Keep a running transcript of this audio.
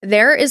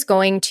there is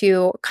going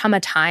to come a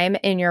time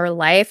in your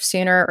life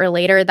sooner or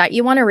later that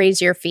you want to raise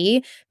your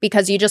fee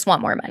because you just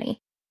want more money.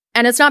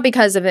 And it's not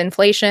because of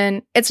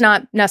inflation. It's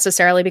not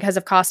necessarily because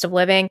of cost of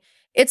living.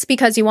 It's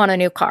because you want a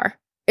new car.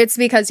 It's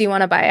because you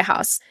want to buy a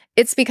house.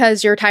 It's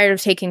because you're tired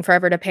of taking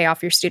forever to pay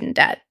off your student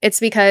debt. It's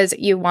because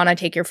you want to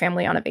take your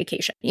family on a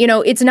vacation.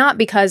 It's not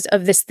because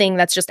of this thing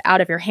that's just out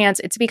of your hands.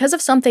 It's because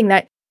of something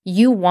that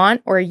you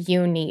want or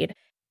you need.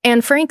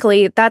 And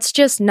frankly, that's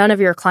just none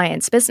of your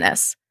clients'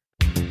 business.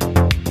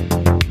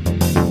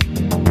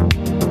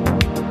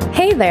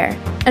 Hey there,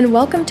 and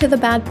welcome to the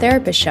Bad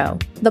Therapist Show,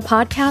 the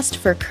podcast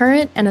for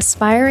current and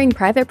aspiring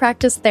private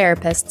practice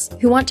therapists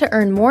who want to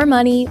earn more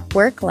money,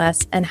 work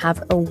less, and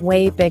have a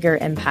way bigger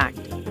impact.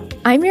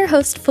 I'm your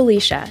host,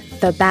 Felicia,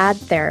 the Bad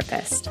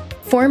Therapist,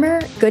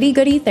 former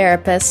goody-goody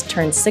therapist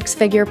turned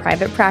six-figure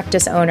private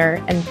practice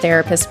owner and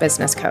therapist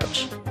business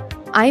coach.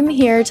 I'm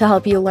here to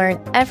help you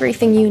learn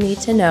everything you need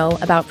to know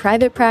about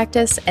private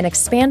practice and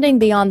expanding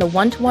beyond the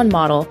one-to-one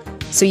model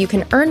so you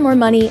can earn more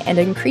money and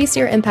increase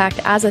your impact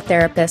as a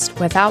therapist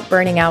without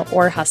burning out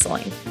or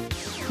hustling.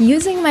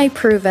 Using my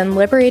proven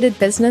liberated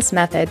business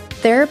method,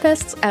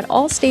 therapists at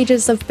all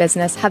stages of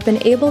business have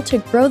been able to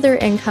grow their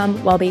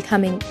income while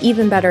becoming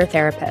even better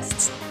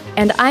therapists.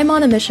 And I'm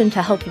on a mission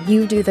to help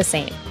you do the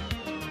same.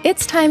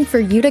 It's time for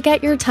you to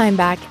get your time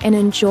back and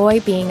enjoy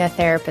being a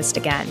therapist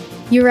again.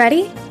 You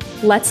ready?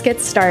 Let's get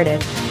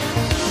started.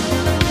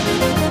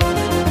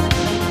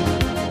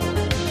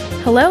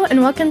 Hello and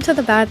welcome to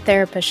the Bad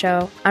Therapist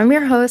Show. I'm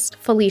your host,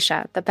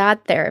 Felicia, the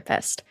Bad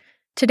Therapist.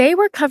 Today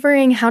we're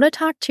covering how to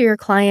talk to your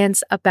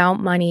clients about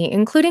money,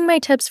 including my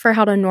tips for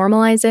how to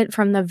normalize it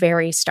from the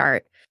very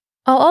start.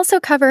 I'll also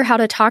cover how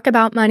to talk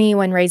about money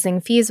when raising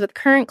fees with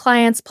current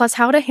clients, plus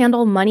how to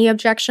handle money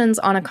objections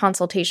on a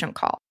consultation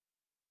call.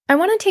 I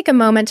want to take a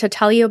moment to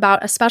tell you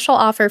about a special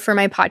offer for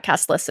my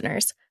podcast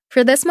listeners.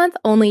 For this month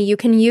only, you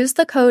can use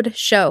the code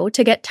SHOW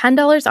to get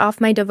 $10 off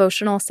my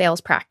devotional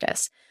sales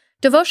practice.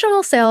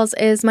 Devotional sales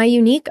is my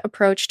unique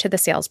approach to the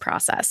sales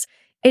process.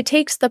 It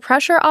takes the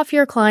pressure off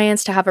your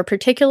clients to have a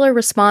particular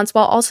response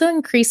while also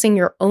increasing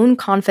your own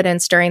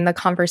confidence during the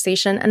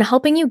conversation and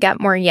helping you get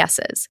more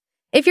yeses.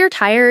 If you're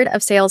tired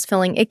of sales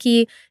feeling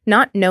icky,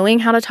 not knowing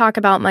how to talk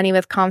about money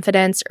with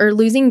confidence, or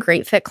losing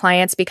great fit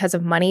clients because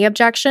of money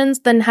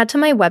objections, then head to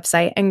my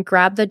website and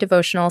grab the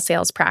devotional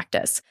sales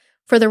practice.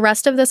 For the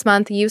rest of this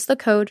month, use the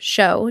code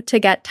SHOW to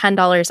get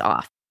 $10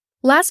 off.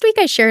 Last week,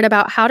 I shared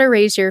about how to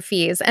raise your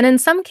fees, and in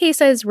some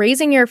cases,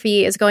 raising your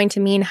fee is going to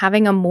mean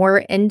having a more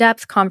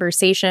in-depth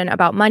conversation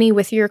about money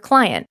with your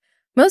client.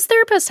 Most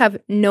therapists have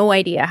no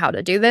idea how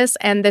to do this,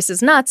 and this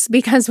is nuts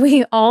because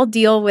we all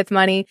deal with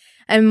money,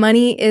 and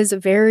money is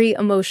very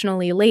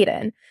emotionally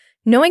laden.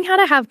 Knowing how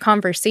to have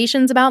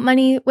conversations about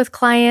money with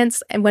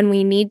clients and when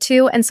we need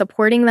to, and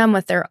supporting them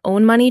with their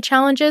own money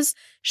challenges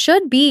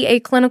should be a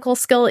clinical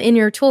skill in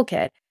your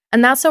toolkit,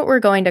 and that's what we're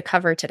going to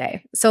cover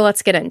today. So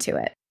let's get into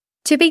it.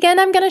 To begin,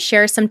 I'm going to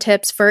share some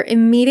tips for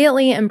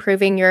immediately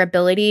improving your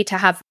ability to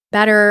have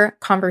better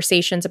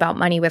conversations about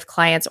money with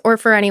clients, or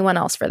for anyone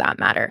else for that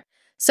matter.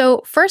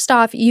 So first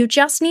off, you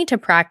just need to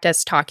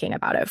practice talking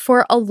about it.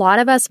 For a lot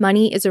of us,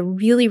 money is a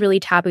really, really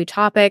taboo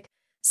topic.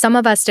 Some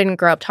of us didn't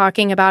grow up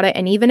talking about it,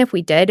 and even if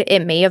we did,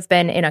 it may have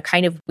been in a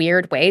kind of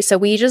weird way. So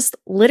we just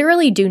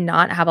literally do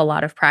not have a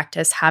lot of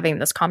practice having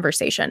this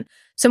conversation.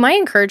 So my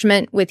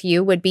encouragement with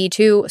you would be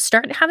to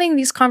start having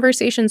these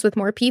conversations with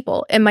more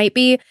people. It might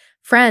be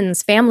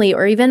friends, family,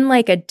 or even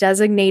like a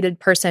designated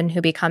person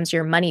who becomes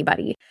your money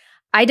buddy.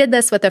 I did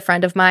this with a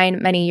friend of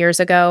mine many years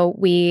ago.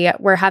 We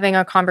were having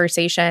a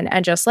conversation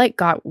and just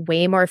got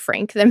way more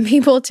frank than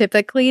people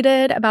typically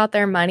did about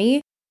their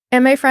money.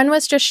 And my friend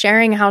was just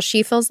sharing how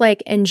she feels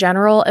like, in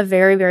general, a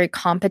very, very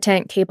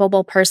competent,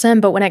 capable person.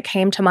 But when it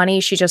came to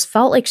money, she just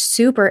felt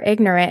super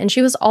ignorant. And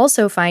she was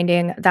also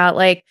finding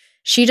that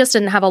she just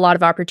didn't have a lot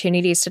of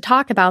opportunities to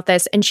talk about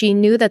this. And she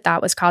knew that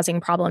that was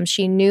causing problems.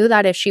 She knew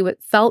that if she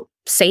felt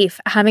safe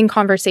having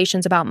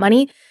conversations about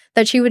money,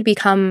 that she would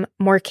become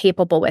more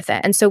capable with it.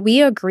 And so we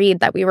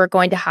agreed that we were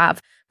going to have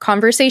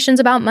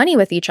conversations about money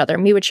with each other.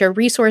 And we would share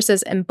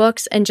resources and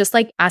books and just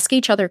ask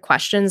each other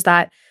questions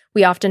that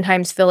we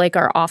oftentimes feel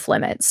are off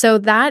limits. So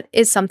that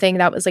is something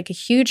that was a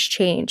huge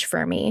change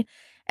for me.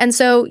 And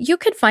so you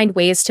could find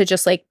ways to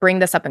just bring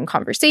this up in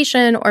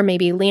conversation, or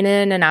maybe lean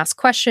in and ask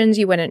questions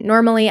you wouldn't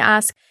normally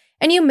ask.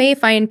 And you may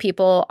find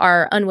people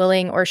are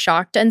unwilling or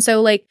shocked. And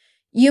so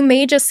you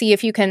may just see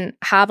if you can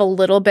have a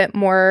little bit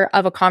more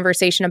of a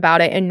conversation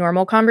about it in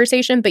normal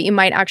conversation, but you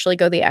might actually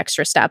go the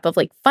extra step of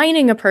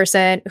finding a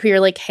person who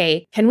you're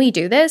hey, can we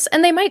do this?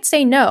 And they might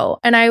say no.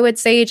 And I would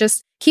say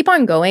just keep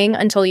on going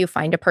until you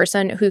find a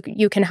person who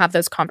you can have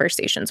those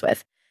conversations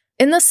with.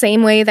 In the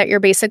same way that you're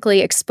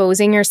basically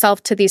exposing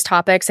yourself to these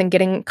topics and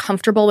getting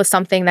comfortable with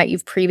something that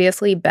you've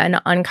previously been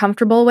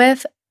uncomfortable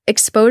with,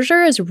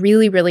 exposure is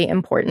really, really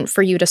important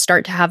for you to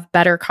start to have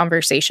better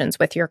conversations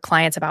with your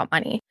clients about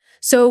money.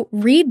 So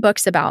read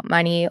books about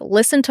money,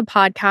 listen to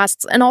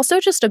podcasts, and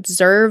also just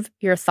observe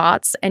your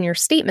thoughts and your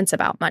statements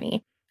about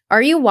money.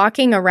 Are you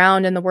walking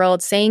around in the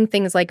world saying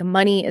things like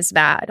money is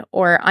bad,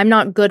 or I'm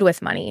not good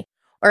with money,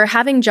 or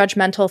having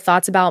judgmental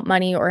thoughts about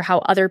money or how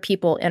other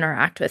people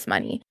interact with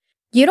money?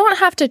 You don't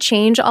have to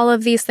change all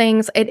of these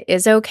things. It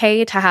is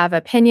okay to have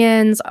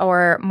opinions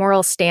or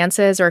moral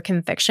stances or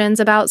convictions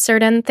about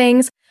certain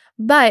things,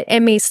 but it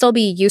may still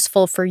be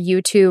useful for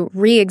you to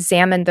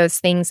re-examine those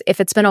things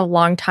if it's been a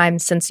long time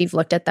since you've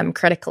looked at them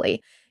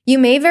critically. You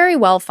may very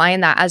well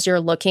find that as you're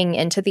looking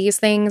into these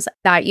things,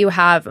 that you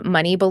have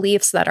money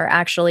beliefs that are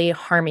actually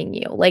harming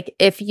you. Like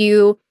if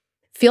you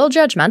feel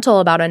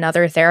judgmental about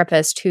another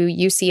therapist who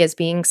you see as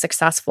being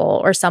successful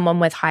or someone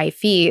with high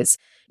fees,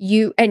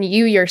 you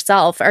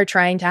yourself are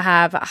trying to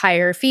have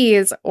higher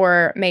fees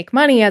or make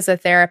money as a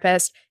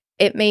therapist,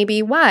 it may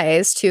be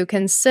wise to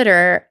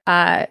consider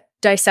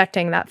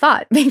dissecting that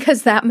thought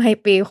because that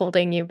might be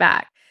holding you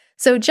back.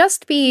 So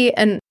just be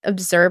an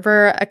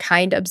observer, a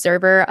kind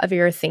observer of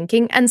your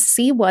thinking and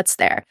see what's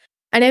there.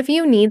 And if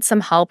you need some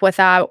help with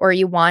that, or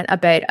you want a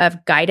bit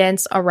of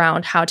guidance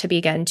around how to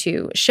begin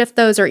to shift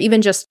those or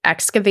even just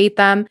excavate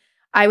them,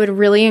 I would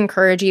really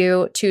encourage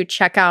you to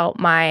check out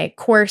my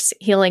course,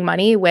 Healing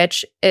Money,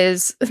 which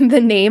is the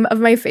name of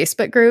my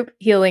Facebook group,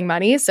 Healing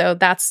Money. So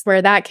that's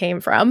where that came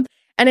from.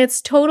 And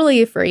it's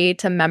totally free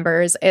to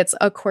members. It's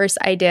a course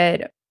I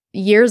did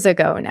years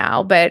ago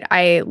now, but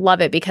I love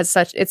it because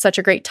it's such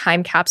a great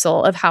time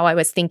capsule of how I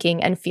was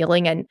thinking and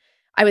feeling. And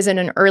I was in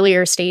an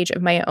earlier stage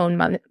of my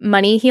own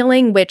money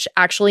healing, which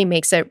actually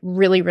makes it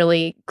really,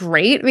 really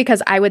great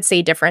because I would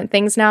say different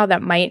things now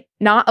that might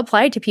not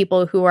apply to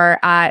people who are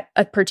at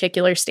a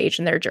particular stage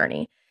in their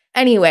journey.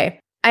 Anyway,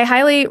 I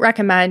highly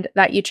recommend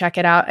that you check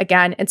it out.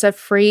 Again, it's a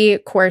free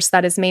course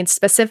that is made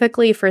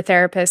specifically for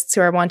therapists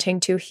who are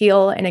wanting to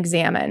heal and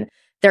examine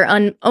their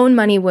own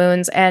money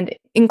wounds, and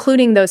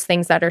including those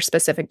things that are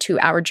specific to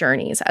our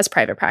journeys as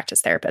private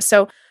practice therapists.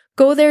 So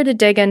go there to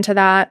dig into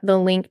that. The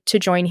link to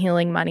join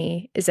Healing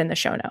Money is in the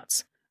show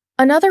notes.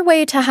 Another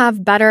way to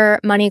have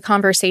better money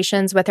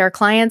conversations with our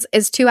clients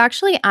is to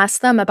actually ask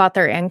them about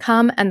their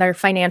income and their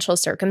financial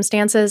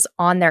circumstances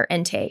on their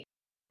intake.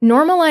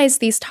 Normalize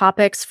these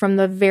topics from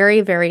the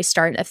very, very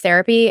start of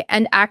therapy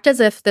and act as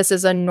if this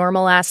is a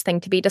normal-ass thing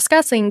to be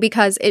discussing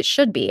because it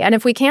should be. And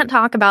if we can't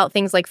talk about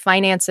things like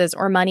finances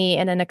or money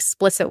in an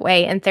explicit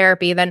way in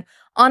therapy, then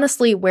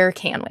honestly, where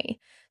can we?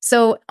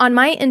 So on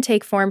my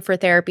intake form for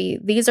therapy,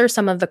 these are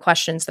some of the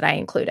questions that I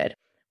included.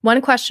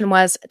 One question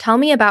was, tell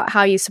me about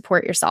how you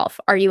support yourself.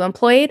 Are you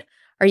employed?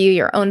 Are you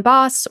your own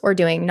boss or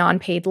doing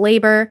non-paid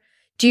labor?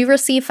 Do you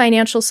receive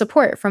financial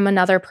support from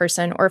another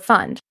person or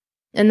fund?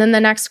 And then the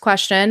next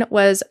question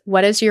was,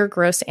 what is your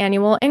gross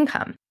annual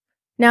income?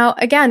 Now,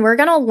 again, we're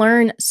going to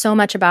learn so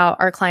much about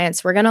our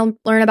clients. We're going to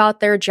learn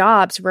about their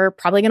jobs. We're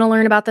probably going to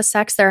learn about the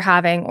sex they're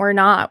having or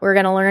not. We're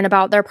going to learn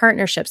about their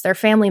partnerships, their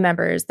family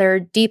members,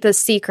 their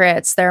deepest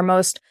secrets, their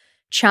most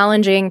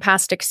challenging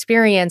past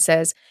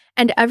experiences.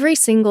 And every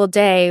single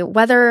day,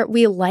 whether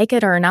we like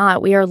it or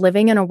not, we are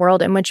living in a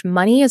world in which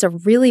money is a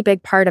really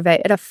big part of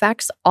it. It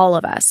affects all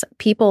of us.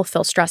 People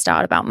feel stressed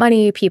out about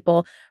money.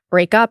 People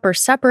break up or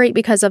separate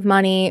because of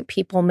money.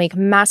 People make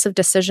massive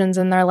decisions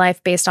in their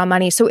life based on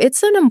money. So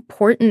it's an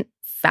important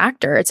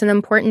factor. It's an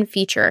important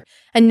feature.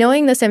 And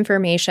knowing this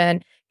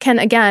information can,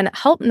 again,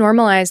 help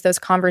normalize those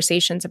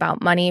conversations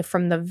about money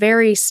from the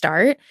very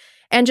start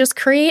and just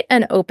create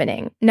an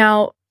opening.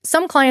 Now,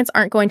 some clients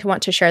aren't going to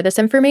want to share this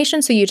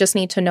information, so you just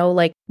need to know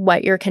like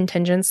what your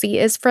contingency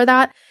is for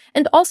that.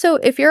 And also,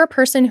 if you're a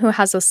person who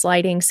has a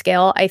sliding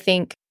scale, I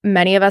think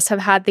many of us have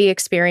had the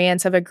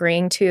experience of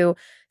agreeing to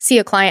see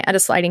a client at a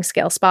sliding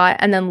scale spot,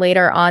 and then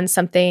later on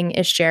something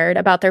is shared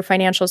about their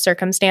financial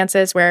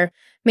circumstances where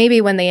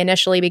maybe when they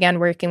initially began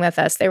working with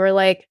us, they were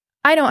like,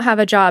 I don't have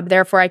a job,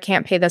 therefore I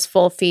can't pay this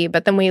full fee.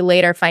 But then we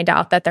later find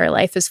out that their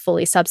life is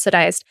fully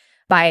subsidized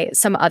by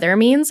some other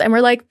means. And we're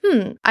like,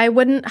 I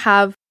wouldn't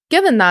have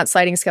given that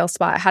sliding scale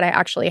spot had I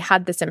actually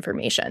had this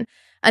information.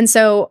 And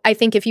so I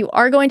think if you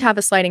are going to have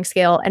a sliding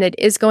scale and it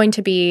is going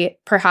to be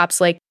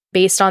perhaps like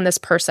based on this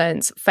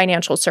person's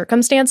financial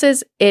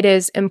circumstances, it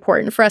is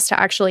important for us to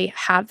actually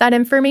have that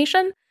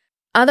information.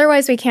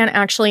 Otherwise, we can't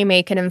actually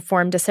make an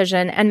informed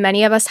decision. And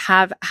many of us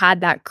have had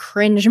that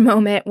cringe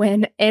moment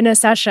when in a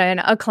session,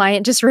 a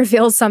client just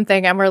reveals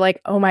something and we're like,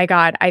 oh my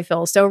God, I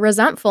feel so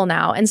resentful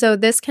now. And so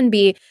this can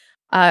be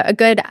a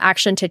good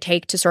action to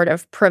take to sort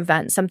of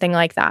prevent something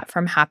like that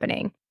from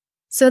happening.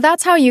 So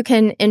that's how you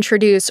can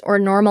introduce or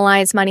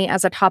normalize money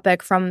as a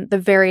topic from the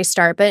very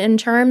start. But in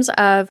terms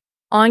of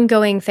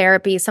ongoing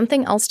therapy,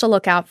 something else to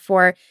look out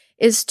for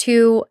is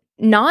to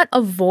not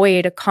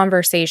avoid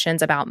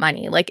conversations about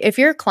money. Like if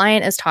your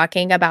client is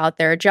talking about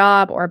their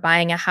job or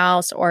buying a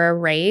house or a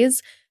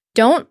raise,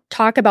 don't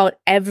talk about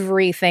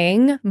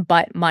everything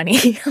but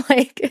money.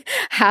 Like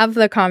have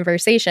the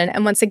conversation.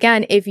 And once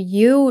again, if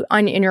you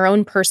in your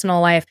own personal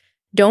life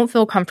don't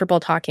feel comfortable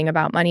talking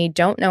about money,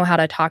 don't know how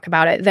to talk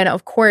about it, then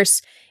of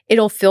course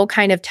it'll feel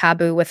kind of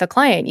taboo with a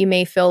client. You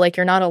may feel like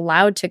you're not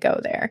allowed to go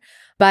there.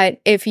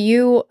 But if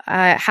you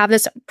have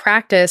this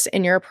practice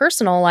in your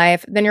personal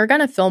life, then you're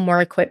going to feel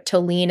more equipped to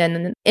lean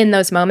in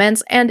those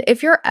moments. And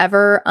if you're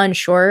ever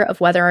unsure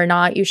of whether or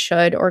not you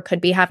should or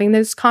could be having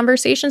those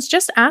conversations,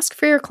 just ask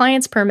for your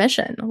client's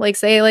permission. Like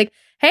say like,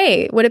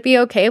 hey, would it be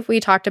okay if we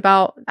talked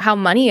about how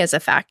money is a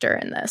factor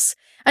in this?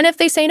 And if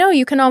they say no,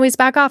 you can always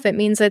back off. It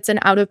means it's an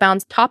out of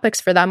bounds topics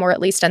for them, or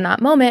at least in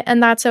that moment,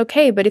 and that's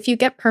okay. But if you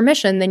get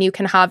permission, then you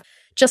can have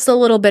just a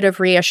little bit of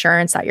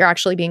reassurance that you're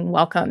actually being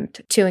welcomed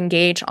to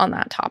engage on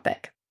that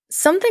topic.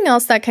 Something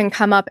else that can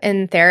come up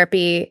in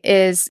therapy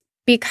is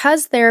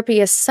because therapy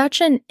is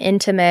such an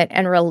intimate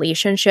and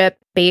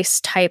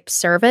relationship-based type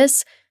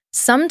service,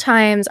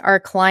 sometimes our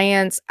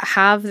clients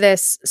have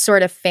this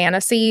sort of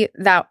fantasy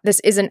that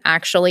this isn't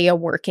actually a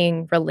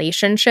working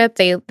relationship.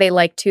 They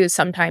like to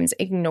sometimes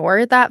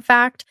ignore that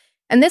fact.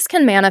 And this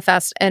can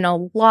manifest in a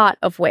lot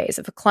of ways.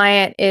 If a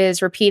client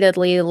is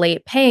repeatedly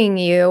late paying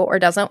you or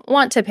doesn't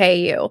want to pay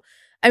you,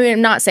 I mean,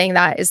 I'm not saying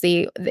that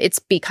it's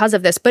because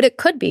of this, but it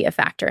could be a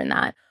factor in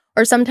that.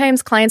 Or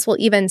sometimes clients will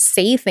even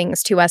say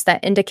things to us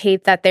that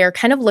indicate that they're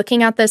kind of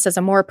looking at this as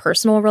a more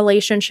personal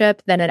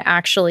relationship than it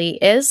actually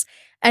is.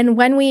 And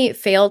when we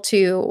fail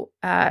to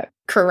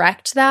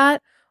correct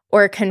that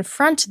or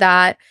confront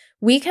that,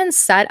 we can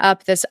set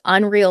up this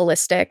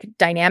unrealistic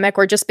dynamic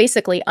or just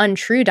basically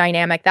untrue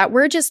dynamic that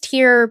we're just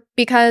here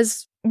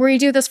because we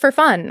do this for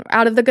fun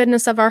out of the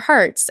goodness of our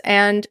hearts.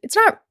 And it's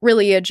not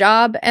really a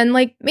job. And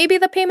like maybe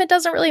the payment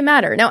doesn't really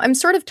matter. Now, I'm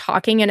sort of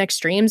talking in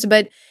extremes,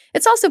 but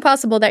it's also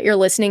possible that you're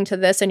listening to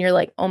this and you're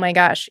like, oh my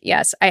gosh,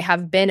 yes, I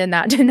have been in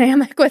that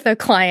dynamic with a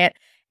client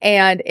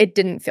and it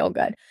didn't feel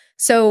good.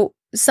 So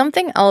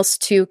something else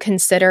to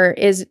consider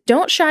is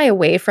don't shy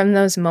away from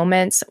those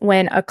moments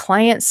when a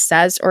client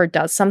says or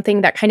does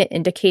something that kind of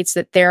indicates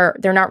that they're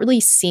not really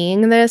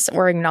seeing this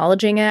or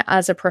acknowledging it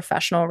as a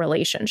professional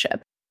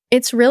relationship.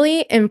 It's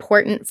really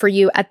important for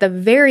you at the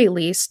very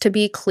least to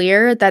be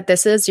clear that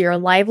this is your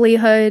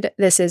livelihood,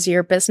 this is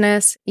your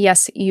business.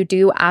 Yes, you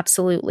do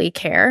absolutely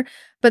care.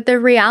 But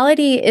the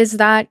reality is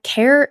that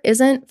care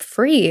isn't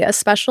free,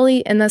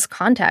 especially in this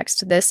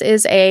context. This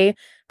is a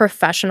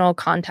professional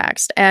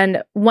context.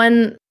 And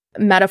one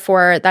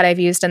metaphor that I've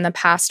used in the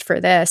past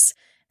for this,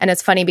 and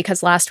it's funny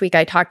because last week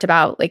I talked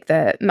about like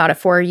the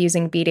metaphor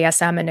using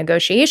BDSM and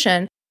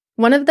negotiation.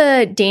 One of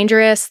the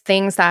dangerous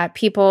things that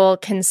people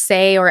can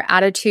say or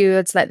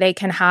attitudes that they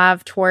can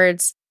have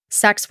towards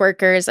sex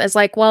workers is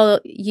like, well,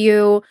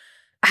 you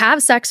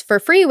have sex for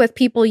free with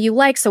people you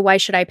like, so why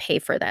should I pay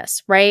for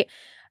this, right?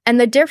 And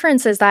the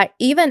difference is that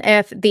even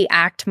if the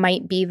act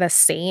might be the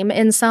same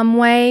in some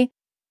way,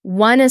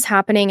 one is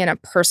happening in a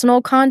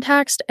personal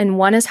context and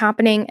one is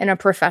happening in a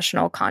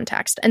professional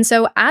context. And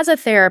so as a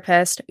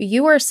therapist,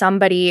 you are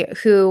somebody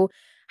who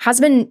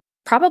has been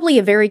probably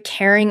a very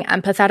caring,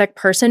 empathetic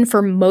person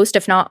for most,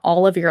 if not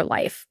all of your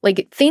life.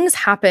 Like things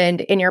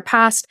happened in your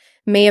past,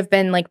 may have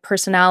been like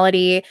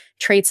personality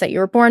traits that you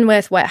were born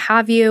with, what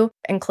have you,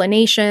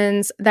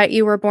 inclinations that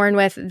you were born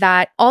with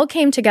that all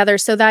came together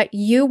so that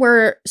you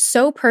were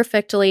so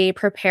perfectly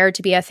prepared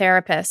to be a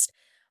therapist.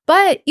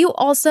 But you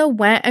also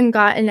went and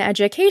got an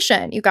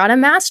education. You got a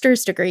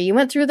master's degree. You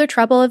went through the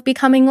trouble of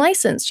becoming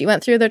licensed. You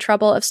went through the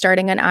trouble of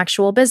starting an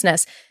actual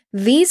business.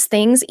 These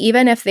things,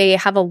 even if they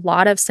have a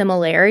lot of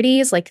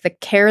similarities, like the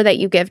care that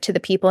you give to the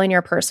people in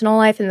your personal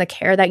life and the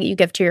care that you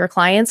give to your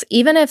clients,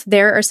 even if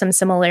there are some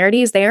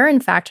similarities, they are in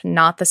fact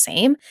not the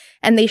same,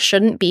 and they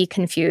shouldn't be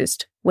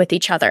confused with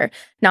each other,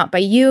 not by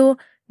you,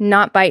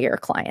 not by your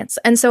clients.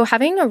 And so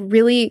having a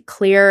really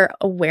clear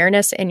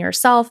awareness in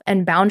yourself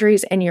and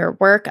boundaries in your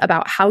work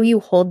about how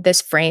you hold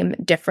this frame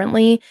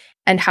differently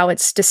and how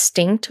it's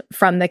distinct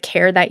from the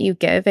care that you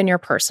give in your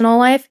personal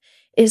life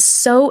is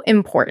so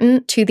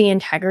important to the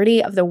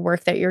integrity of the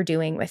work that you're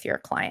doing with your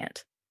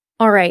client.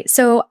 All right,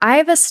 so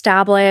I've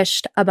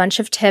established a bunch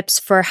of tips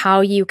for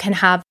how you can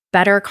have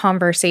better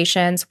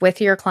conversations with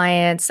your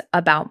clients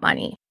about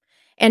money.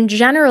 And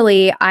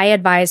generally, I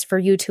advise for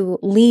you to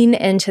lean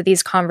into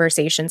these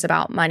conversations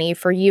about money,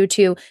 for you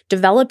to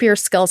develop your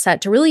skill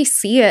set, to really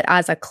see it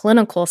as a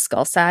clinical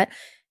skill set.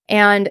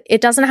 And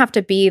it doesn't have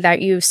to be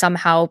that you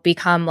somehow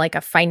become like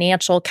a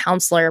financial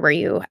counselor where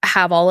you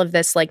have all of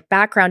this like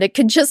background. It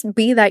could just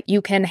be that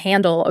you can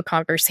handle a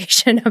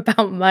conversation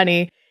about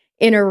money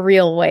in a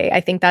real way. I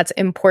think that's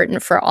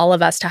important for all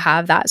of us to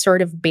have that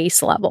sort of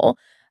base level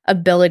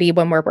ability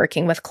when we're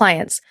working with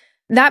clients.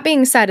 That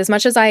being said, as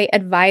much as I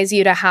advise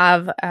you to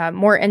have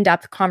more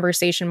in-depth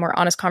conversation, more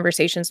honest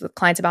conversations with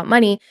clients about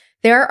money,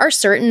 there are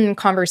certain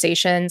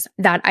conversations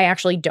that I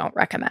actually don't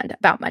recommend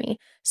about money.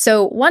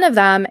 So one of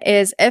them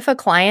is if a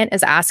client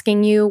is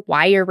asking you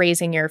why you're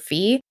raising your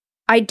fee,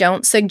 I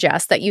don't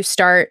suggest that you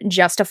start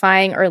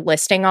justifying or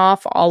listing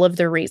off all of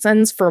the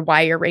reasons for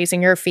why you're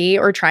raising your fee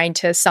or trying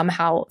to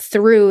somehow,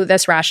 through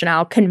this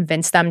rationale,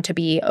 convince them to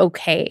be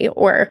okay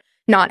or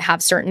not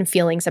have certain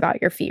feelings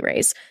about your fee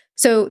raise.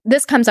 So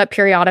this comes up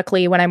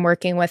periodically when I'm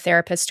working with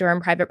therapists who are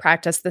in private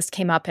practice. This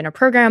came up in a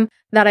program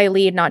that I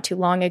lead not too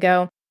long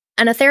ago.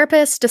 And a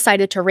therapist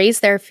decided to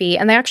raise their fee,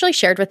 and they actually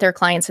shared with their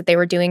clients that they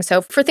were doing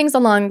so for things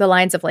along the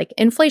lines of like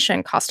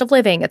inflation, cost of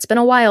living. It's been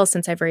a while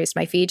since I've raised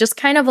my fee, just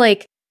kind of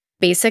like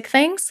basic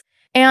things.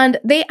 And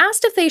they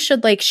asked if they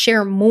should like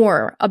share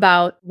more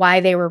about why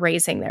they were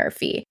raising their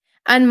fee.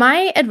 And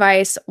my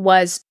advice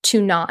was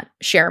to not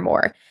share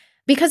more,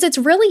 because it's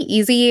really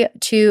easy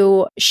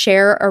to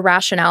share a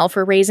rationale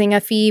for raising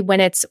a fee when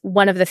it's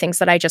one of the things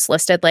that I just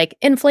listed, like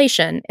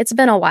inflation. It's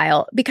been a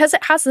while, because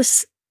it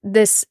has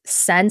this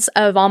sense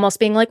of almost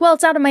being like, well,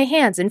 it's out of my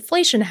hands.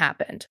 Inflation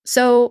happened.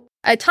 So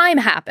a time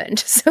happened.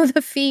 So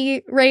the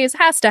fee raise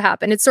has to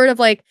happen. It's sort of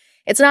like,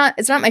 it's not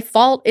my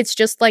fault. It's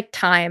just like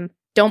time.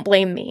 Don't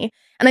blame me.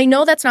 And I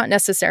know that's not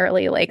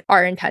necessarily like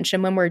our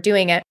intention when we're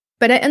doing it,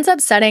 but it ends up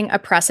setting a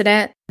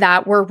precedent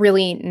that we're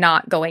really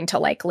not going to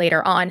like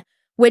later on,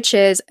 which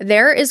is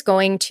there is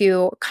going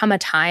to come a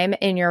time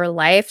in your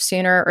life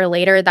sooner or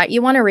later that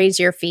you want to raise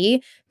your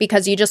fee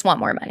because you just want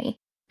more money.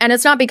 And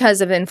it's not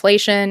because of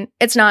inflation.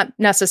 It's not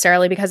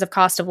necessarily because of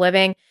cost of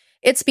living.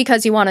 It's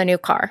because you want a new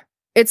car.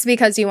 It's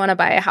because you want to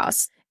buy a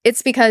house.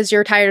 It's because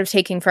you're tired of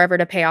taking forever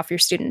to pay off your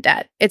student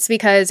debt. It's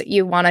because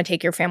you want to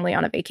take your family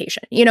on a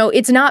vacation.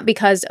 It's not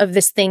because of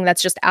this thing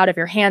that's just out of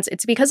your hands.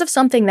 It's because of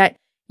something that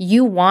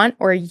you want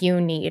or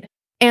you need.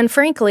 And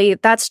frankly,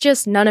 that's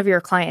just none of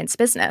your client's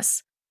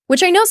business.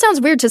 Which I know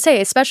sounds weird to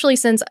say, especially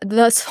since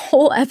this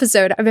whole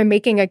episode I've been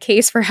making a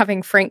case for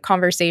having frank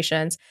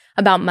conversations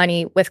about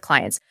money with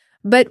clients.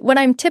 But what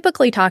I'm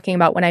typically talking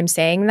about when I'm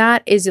saying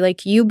that is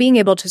like you being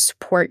able to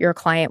support your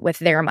client with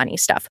their money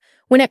stuff.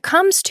 When it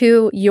comes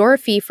to your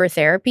fee for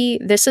therapy,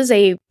 this is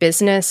a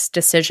business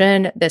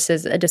decision. This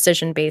is a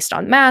decision based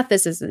on math.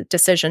 This is a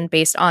decision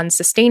based on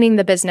sustaining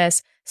the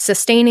business,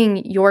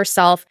 sustaining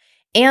yourself,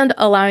 and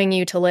allowing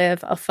you to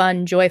live a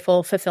fun,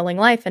 joyful, fulfilling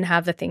life and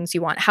have the things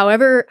you want,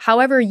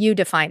 however you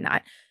define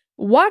that.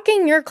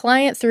 Walking your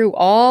client through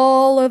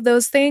all of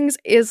those things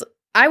is,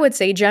 I would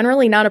say,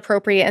 generally not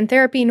appropriate in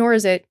therapy, nor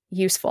is it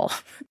useful.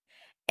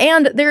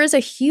 And there is a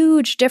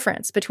huge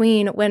difference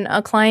between when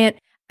a client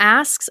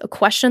asks a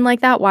question like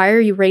that, why are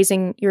you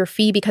raising your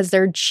fee? Because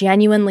they're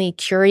genuinely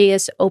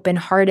curious,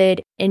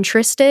 open-hearted,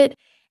 interested.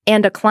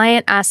 And a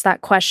client asks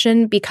that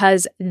question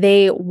because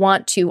they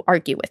want to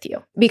argue with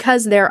you,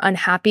 because they're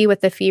unhappy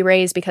with the fee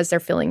raise, because they're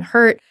feeling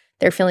hurt,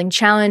 they're feeling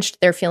challenged,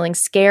 they're feeling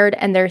scared,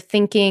 and they're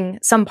thinking,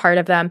 some part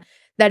of them,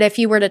 that if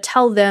you were to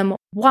tell them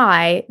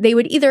why, they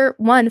would either,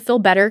 one, feel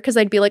better because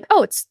they'd be like,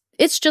 oh,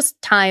 it's just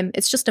time,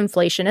 it's just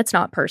inflation, it's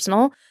not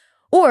personal.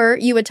 Or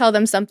you would tell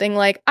them something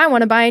like, I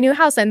want to buy a new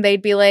house. And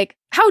they'd be like,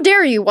 how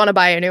dare you want to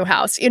buy a new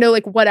house?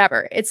 Like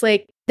whatever. It's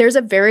like, there's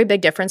a very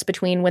big difference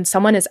between when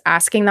someone is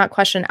asking that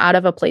question out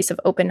of a place of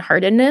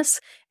open-heartedness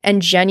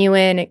and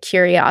genuine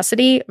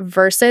curiosity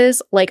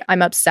versus like,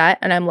 I'm upset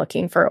and I'm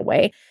looking for a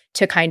way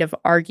to kind of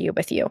argue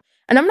with you.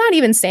 And I'm not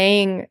even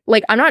saying,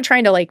 like, I'm not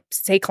trying to like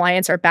say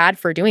clients are bad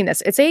for doing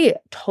this. It's a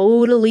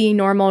totally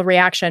normal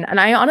reaction. And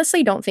I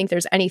honestly don't think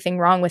there's anything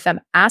wrong with them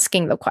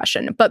asking the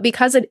question. But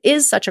because it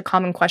is such a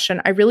common question,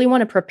 I really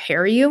want to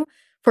prepare you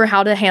for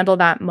how to handle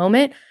that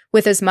moment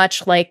with as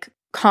much like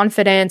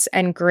confidence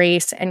and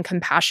grace and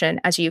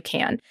compassion as you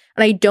can.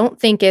 And I don't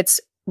think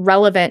it's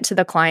relevant to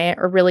the client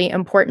or really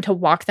important to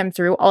walk them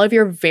through all of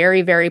your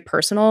very, very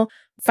personal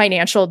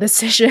financial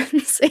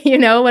decisions. You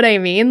know what I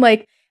mean?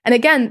 Like, and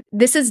again,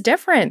 this is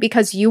different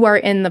because you are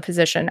in the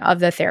position of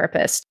the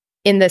therapist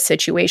in this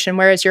situation,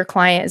 whereas your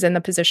client is in the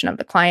position of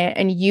the client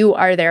and you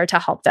are there to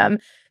help them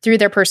through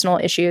their personal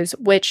issues,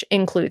 which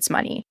includes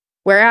money.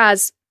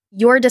 Whereas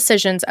your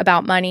decisions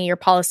about money, your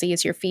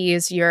policies, your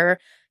fees, your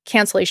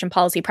cancellation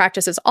policy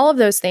practices, all of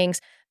those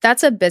things,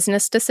 that's a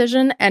business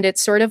decision. And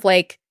it's sort of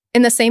like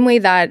in the same way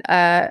that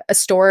a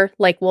store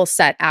like will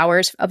set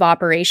hours of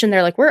operation.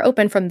 They're like, we're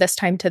open from this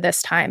time to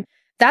this time.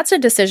 That's a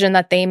decision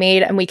that they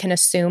made, and we can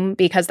assume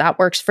because that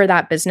works for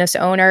that business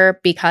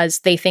owner because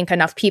they think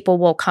enough people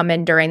will come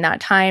in during that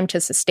time to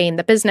sustain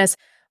the business.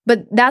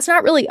 But that's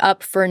not really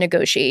up for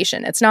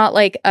negotiation. It's not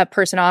like a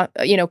person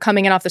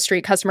coming in off the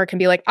street customer can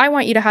be like, I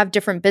want you to have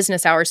different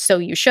business hours, so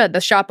you should.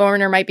 The shop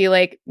owner might be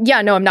like,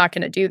 yeah, no, I'm not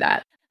going to do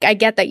that. I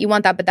get that you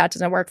want that, but that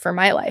doesn't work for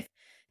my life.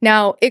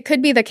 Now, it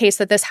could be the case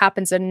that this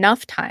happens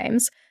enough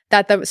times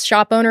that the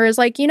shop owner is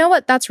like, you know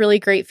what, that's really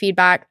great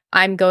feedback.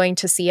 I'm going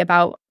to see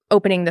about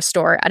opening the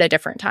store at a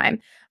different time.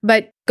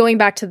 But going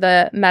back to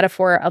the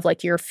metaphor of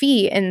like your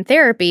fee in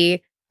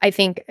therapy, I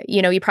think,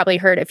 you probably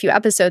heard a few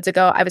episodes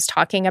ago, I was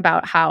talking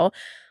about how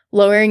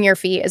lowering your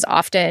fee is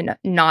often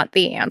not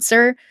the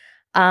answer.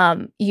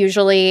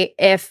 Usually,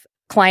 if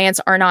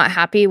clients are not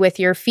happy with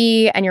your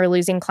fee and you're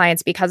losing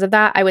clients because of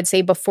that, I would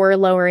say before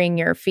lowering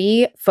your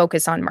fee,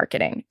 focus on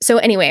marketing. So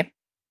anyway,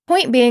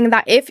 point being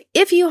that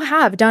if you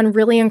have done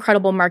really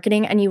incredible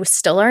marketing and you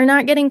still are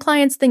not getting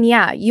clients, then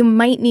yeah, you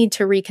might need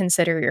to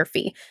reconsider your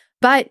fee.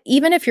 But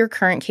even if your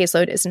current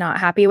caseload is not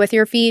happy with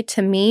your fee,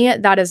 to me,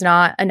 that is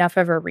not enough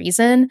of a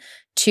reason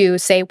to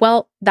say,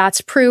 well,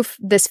 that's proof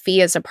this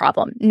fee is a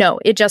problem. No,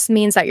 it just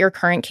means that your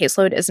current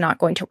caseload is not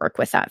going to work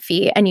with that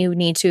fee, and you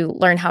need to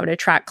learn how to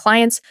attract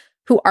clients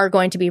who are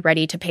going to be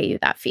ready to pay you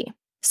that fee.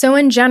 So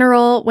in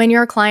general, when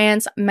your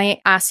clients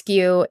might ask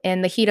you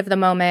in the heat of the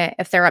moment,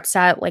 if they're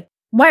upset, like,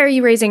 why are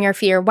you raising your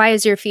fee or why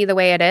is your fee the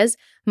way it is?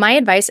 My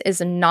advice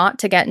is not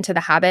to get into the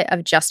habit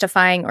of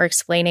justifying or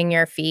explaining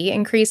your fee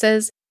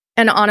increases.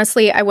 And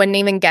honestly, I wouldn't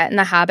even get in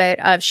the habit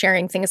of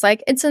sharing things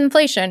like it's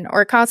inflation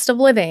or cost of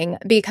living,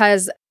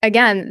 because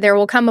again, there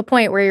will come a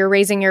point where you're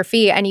raising your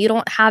fee and you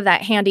don't have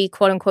that handy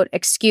quote unquote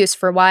excuse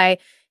for why,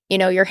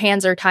 your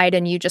hands are tied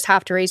and you just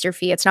have to raise your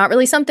fee. It's not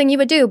really something you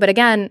would do. But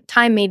again,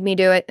 time made me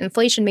do it.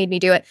 Inflation made me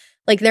do it.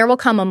 Like there will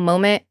come a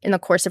moment in the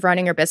course of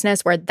running your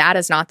business where that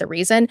is not the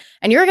reason.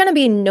 And you're going to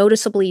be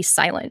noticeably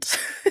silent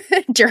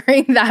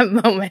during that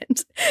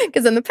moment.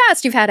 Because in the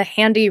past, you've had a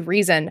handy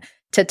reason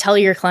to tell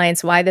your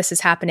clients why this is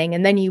happening,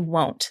 and then you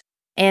won't.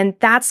 And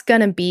that's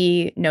going to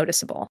be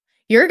noticeable.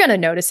 You're going to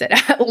notice it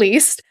at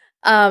least.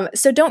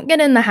 So don't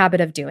get in the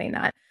habit of doing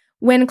that.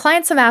 When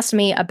clients have asked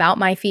me about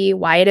my fee,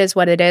 why it is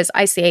what it is,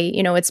 I say,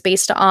 it's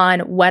based on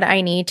what I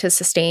need to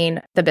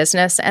sustain the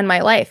business and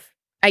my life.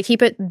 I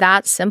keep it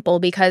that simple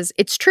because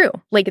it's true.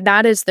 Like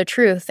that is the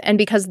truth. And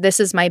because this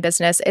is my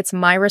business, it's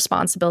my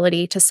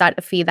responsibility to set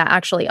a fee that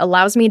actually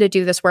allows me to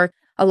do this work,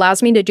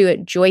 allows me to do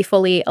it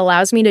joyfully,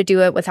 allows me to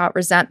do it without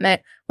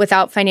resentment,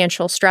 without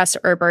financial stress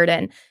or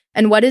burden.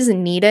 And what is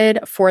needed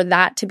for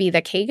that to be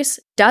the case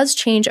does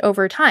change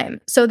over time.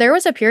 So there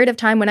was a period of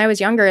time when I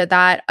was younger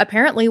that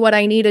apparently what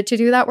I needed to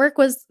do that work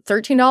was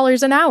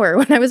 $13 an hour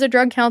when I was a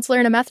drug counselor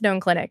in a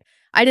methadone clinic.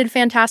 I did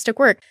fantastic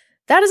work.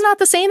 That is not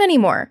the same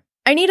anymore.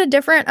 I need a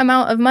different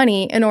amount of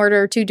money in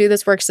order to do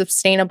this work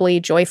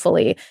sustainably,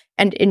 joyfully,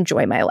 and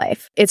enjoy my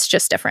life. It's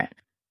just different.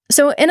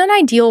 So in an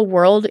ideal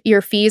world,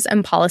 your fees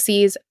and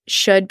policies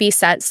should be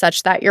set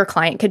such that your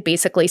client could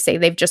basically say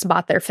they've just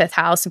bought their fifth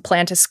house and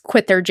plan to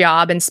quit their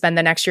job and spend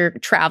the next year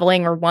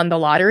traveling or won the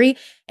lottery,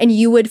 and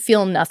you would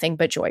feel nothing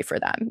but joy for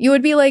them. You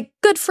would be like,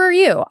 good for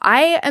you.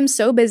 I am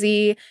so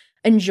busy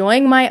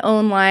enjoying my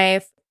own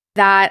life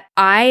that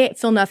I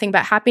feel nothing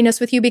but happiness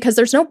with you, because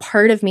there's no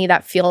part of me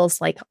that feels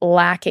like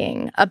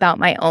lacking about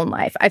my own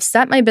life. I've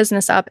set my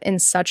business up in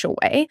such a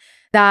way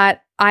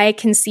that I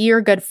can see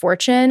your good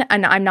fortune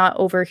and I'm not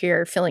over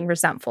here feeling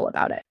resentful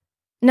about it.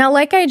 Now,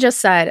 like I just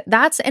said,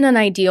 that's in an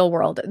ideal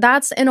world.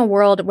 That's in a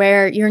world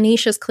where your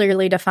niche is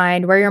clearly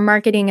defined, where your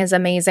marketing is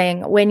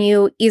amazing, when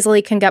you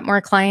easily can get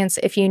more clients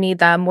if you need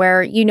them,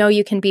 where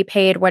you can be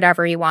paid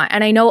whatever you want.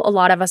 And I know a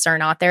lot of us are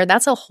not there.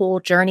 That's a whole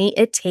journey.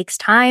 It takes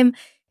time.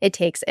 It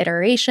takes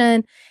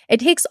iteration. It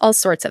takes all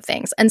sorts of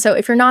things. And so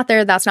if you're not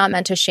there, that's not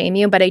meant to shame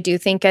you, but I do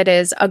think it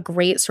is a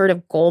great sort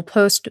of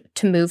goalpost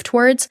to move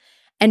towards.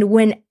 And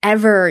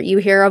whenever you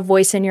hear a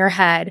voice in your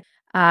head,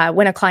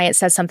 when a client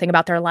says something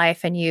about their life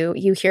and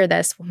you hear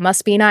this,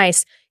 must be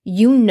nice,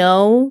 you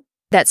know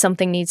that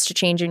something needs to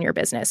change in your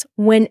business.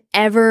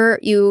 Whenever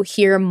you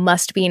hear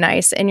must be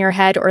nice in your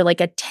head, or like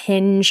a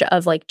tinge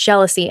of like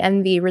jealousy,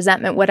 envy,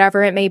 resentment,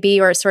 whatever it may be,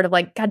 or sort of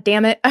like, God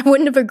damn it, I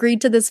wouldn't have agreed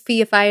to this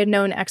fee if I had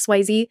known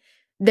XYZ,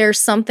 there's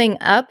something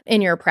up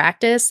in your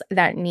practice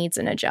that needs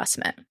an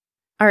adjustment.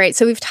 All right,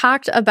 so we've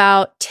talked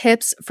about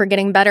tips for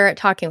getting better at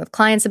talking with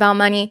clients about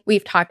money.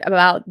 We've talked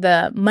about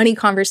the money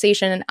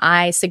conversation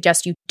I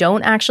suggest you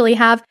don't actually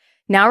have.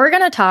 Now we're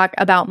going to talk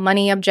about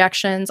money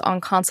objections on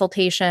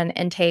consultation,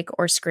 intake,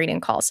 or screening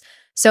calls.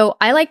 So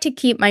I like to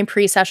keep my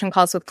pre-session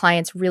calls with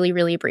clients really,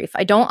 really brief.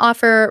 I don't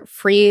offer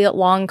free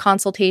long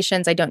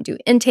consultations. I don't do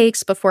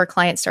intakes before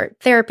clients start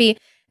therapy.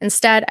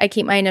 Instead, I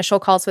keep my initial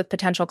calls with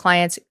potential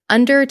clients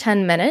under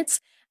 10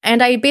 minutes.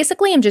 And I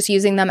basically am just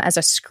using them as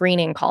a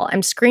screening call.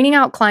 I'm screening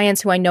out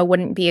clients who I know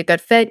wouldn't be a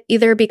good fit,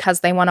 either because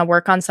they want to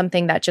work on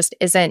something that just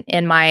isn't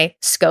in my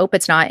scope,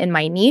 it's not in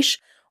my niche,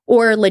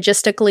 or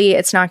logistically,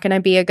 it's not going to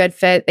be a good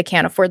fit. They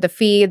can't afford the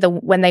fee.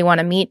 When they want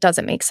to meet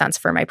doesn't make sense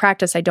for my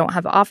practice. I don't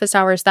have office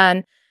hours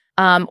then.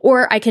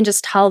 Or I can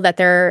just tell that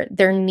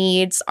their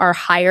needs are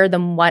higher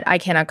than what I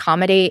can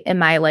accommodate in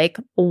my like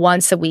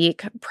once a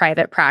week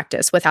private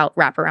practice without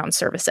wraparound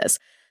services.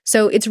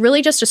 So it's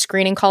really just a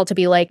screening call to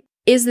be like,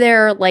 is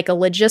there like a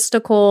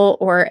logistical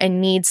or a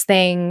needs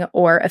thing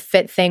or a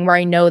fit thing where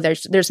I know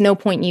there's no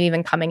point in you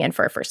even coming in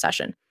for a first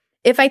session?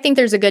 If I think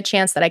there's a good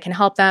chance that I can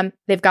help them,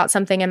 they've got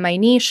something in my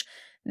niche,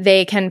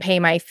 they can pay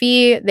my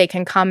fee, they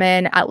can come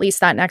in at least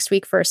that next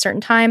week for a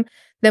certain time,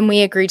 then we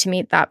agree to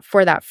meet that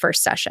for that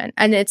first session.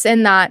 And it's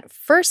in that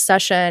first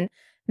session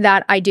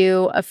that I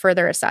do a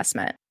further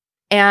assessment.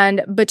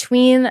 And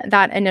between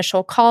that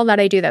initial call that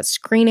I do, that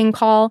screening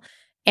call,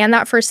 and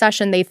that first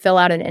session, they fill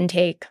out an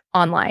intake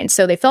online.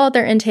 So they fill out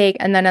their intake,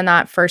 and then in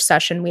that first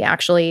session, we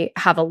actually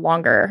have a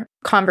longer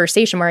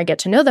conversation where I get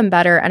to know them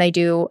better and I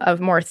do a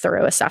more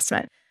thorough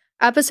assessment.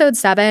 Episode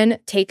 7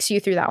 takes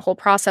you through that whole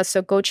process.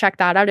 So go check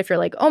that out. If you're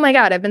like, oh my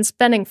God, I've been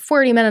spending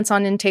 40 minutes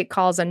on intake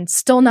calls and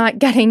still not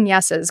getting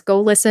yeses,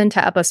 go listen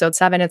to episode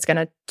 7. It's going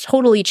to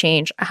totally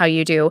change how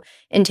you do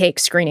intake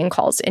screening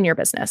calls in your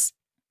business.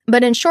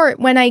 But in short,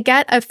 when I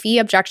get a fee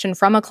objection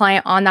from a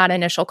client on that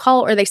initial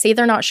call, or they say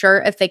they're not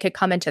sure if they could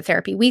come into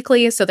therapy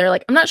weekly, so they're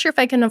like, I'm not sure if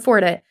I can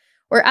afford it,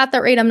 or at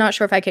that rate, I'm not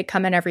sure if I could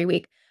come in every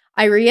week,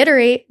 I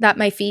reiterate that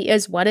my fee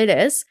is what it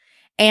is.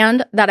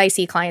 and that I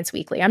see clients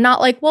weekly. I'm not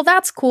like, well,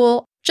 that's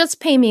cool, just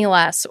pay me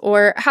less,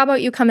 or how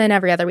about you come in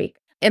every other week?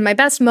 In my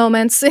best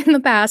moments in the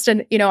past,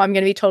 and I'm going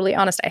to be totally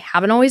honest, I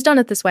haven't always done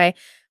it this way,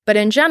 but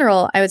in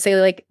general, I would say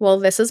like, well,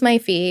 this is my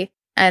fee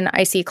and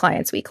I see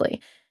clients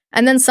weekly.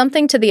 And then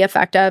something to the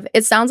effect of,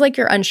 it sounds like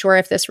you're unsure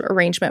if this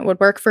arrangement would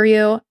work for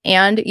you,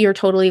 and you're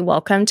totally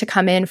welcome to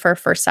come in for a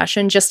first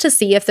session just to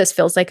see if this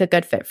feels like a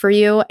good fit for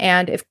you.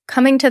 And if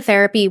coming to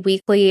therapy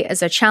weekly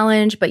is a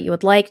challenge, but you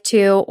would like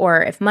to,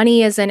 or if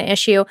money is an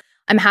issue,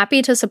 I'm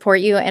happy to support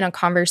you in a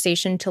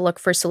conversation to look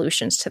for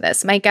solutions to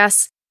this. My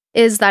guess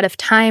is that if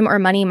time or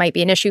money might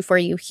be an issue for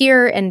you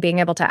here in being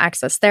able to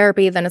access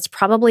therapy, then it's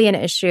probably an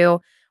issue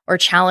or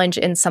challenge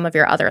in some of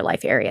your other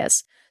life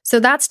areas. So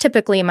that's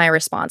typically my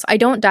response. I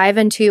don't dive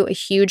into a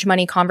huge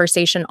money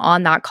conversation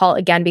on that call,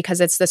 again,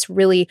 because it's this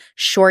really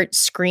short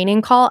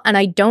screening call, and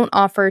I don't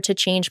offer to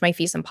change my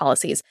fees and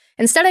policies.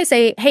 Instead, I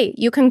say, hey,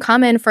 you can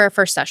come in for a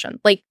first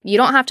session. Like, you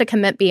don't have to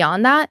commit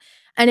beyond that.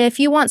 And if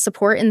you want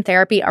support in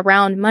therapy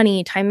around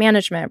money, time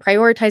management,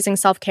 prioritizing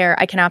self-care,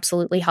 I can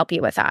absolutely help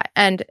you with that.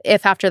 And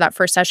if after that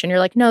first session, you're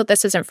like, no,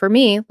 this isn't for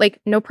me, like,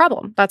 no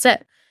problem. That's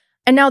it.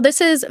 And now this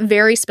is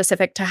very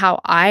specific to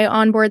how I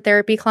onboard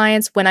therapy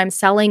clients. When I'm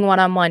selling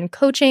one-on-one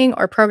coaching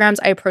or programs,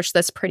 I approach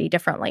this pretty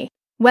differently.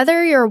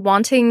 Whether you're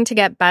wanting to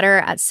get better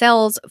at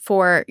sales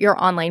for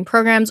your online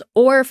programs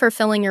or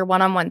fulfilling your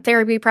one-on-one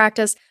therapy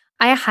practice,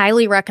 I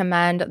highly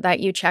recommend that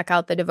you check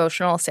out the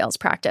devotional sales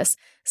practice.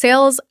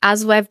 Sales,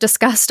 as I've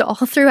discussed all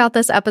throughout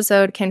this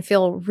episode, can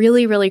feel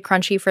really, really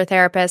crunchy for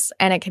therapists,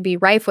 and it can be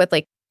rife with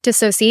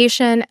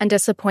dissociation and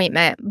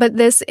disappointment. But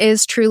this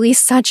is truly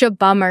such a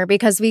bummer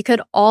because we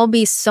could all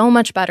be so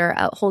much better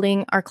at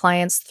holding our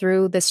clients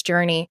through this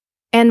journey.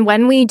 And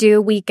when we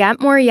do, we get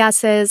more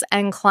yeses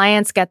and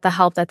clients get the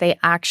help that they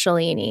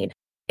actually need.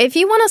 If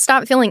you want to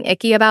stop feeling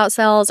icky about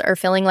sales or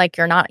feeling like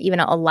you're not even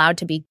allowed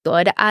to be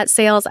good at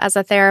sales as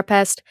a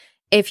therapist,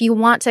 if you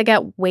want to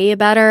get way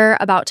better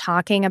about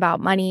talking about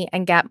money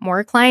and get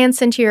more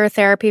clients into your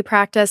therapy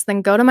practice,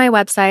 then go to my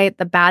website,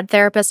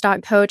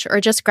 thebadtherapist.coach,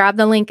 or just grab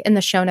the link in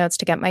the show notes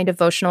to get my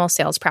devotional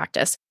sales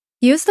practice.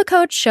 Use the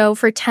code SHOW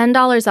for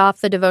 $10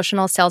 off the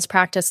devotional sales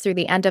practice through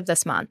the end of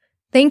this month.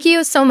 Thank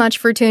you so much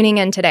for tuning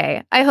in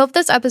today. I hope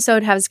this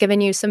episode has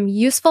given you some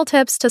useful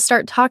tips to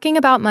start talking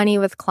about money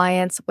with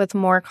clients with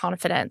more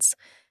confidence.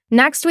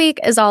 Next week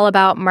is all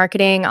about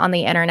marketing on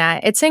the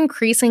internet. It's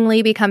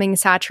increasingly becoming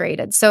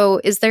saturated.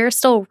 So is there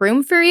still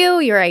room for you,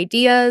 your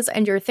ideas,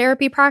 and your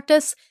therapy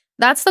practice?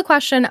 That's the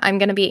question I'm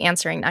going to be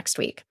answering next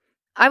week.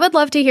 I would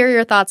love to hear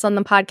your thoughts on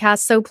the podcast,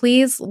 so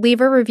please leave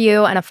a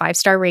review and a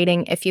 5-star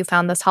rating if you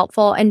found this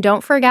helpful. And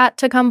don't forget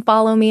to come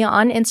follow me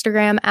on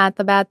Instagram at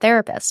The Bad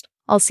Therapist.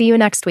 I'll see you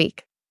next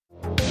week.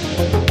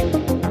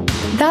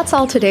 That's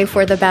all today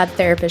for The Bad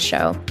Therapist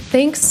Show.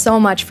 Thanks so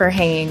much for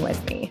hanging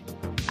with me.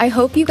 I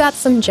hope you got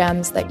some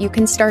gems that you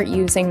can start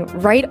using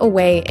right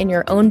away in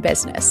your own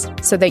business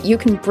so that you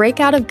can break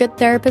out of good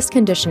therapist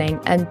conditioning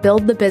and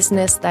build the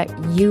business that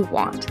you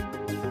want.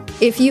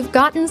 If you've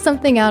gotten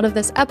something out of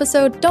this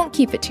episode, don't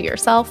keep it to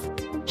yourself.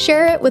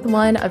 Share it with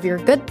one of your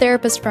good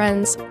therapist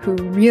friends who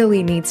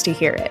really needs to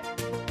hear it.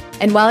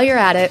 And while you're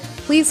at it,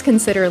 please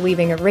consider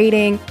leaving a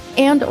rating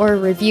and/or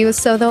review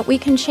so that we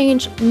can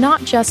change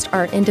not just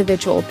our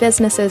individual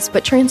businesses,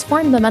 but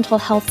transform the mental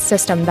health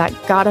system that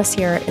got us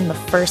here in the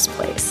first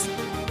place.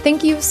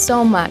 Thank you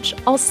so much.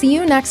 I'll see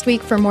you next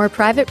week for more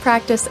private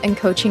practice and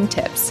coaching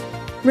tips.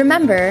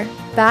 Remember,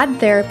 bad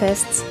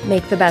therapists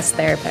make the best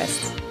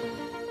therapists.